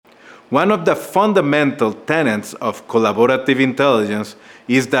One of the fundamental tenets of collaborative intelligence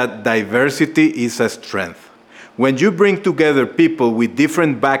is that diversity is a strength. When you bring together people with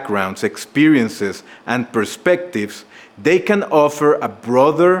different backgrounds, experiences, and perspectives, they can offer a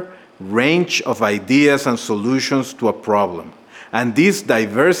broader range of ideas and solutions to a problem. And this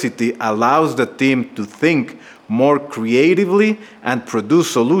diversity allows the team to think more creatively and produce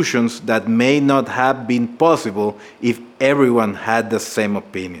solutions that may not have been possible if everyone had the same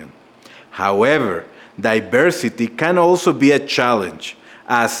opinion. However, diversity can also be a challenge,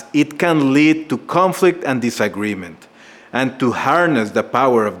 as it can lead to conflict and disagreement. And to harness the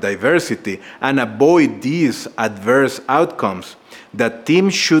power of diversity and avoid these adverse outcomes, the team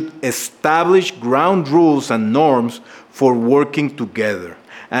should establish ground rules and norms for working together.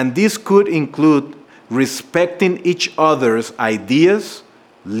 And this could include respecting each other's ideas,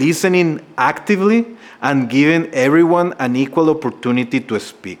 listening actively, and giving everyone an equal opportunity to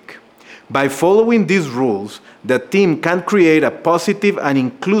speak. By following these rules, the team can create a positive and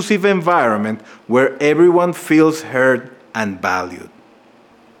inclusive environment where everyone feels heard and valued.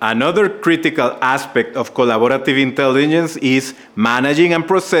 Another critical aspect of collaborative intelligence is managing and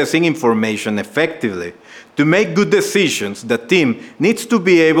processing information effectively. To make good decisions, the team needs to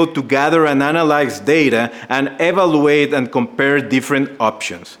be able to gather and analyze data and evaluate and compare different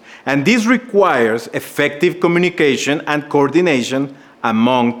options. And this requires effective communication and coordination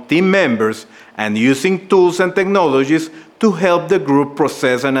among team members and using tools and technologies to help the group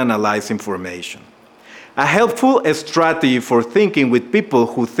process and analyze information. A helpful strategy for thinking with people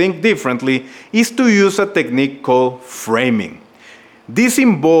who think differently is to use a technique called framing. This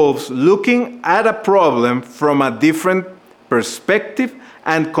involves looking at a problem from a different perspective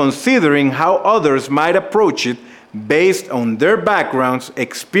and considering how others might approach it based on their backgrounds,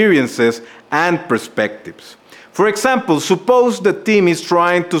 experiences, and perspectives. For example, suppose the team is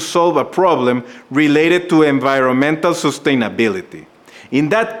trying to solve a problem related to environmental sustainability. In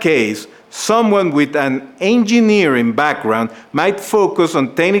that case, someone with an engineering background might focus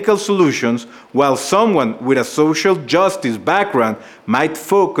on technical solutions, while someone with a social justice background might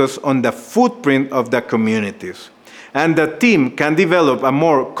focus on the footprint of the communities. And the team can develop a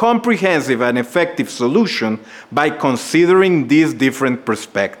more comprehensive and effective solution by considering these different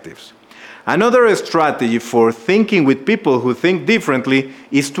perspectives. Another strategy for thinking with people who think differently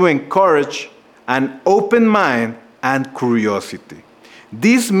is to encourage an open mind and curiosity.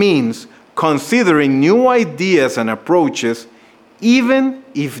 This means considering new ideas and approaches even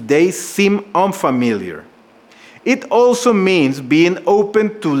if they seem unfamiliar. It also means being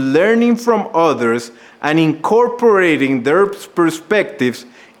open to learning from others and incorporating their perspectives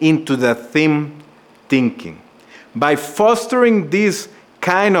into the team thinking. By fostering this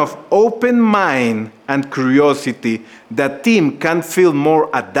kind of open mind and curiosity, the team can feel more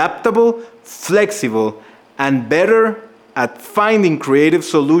adaptable, flexible, and better at finding creative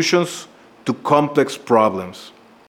solutions to complex problems.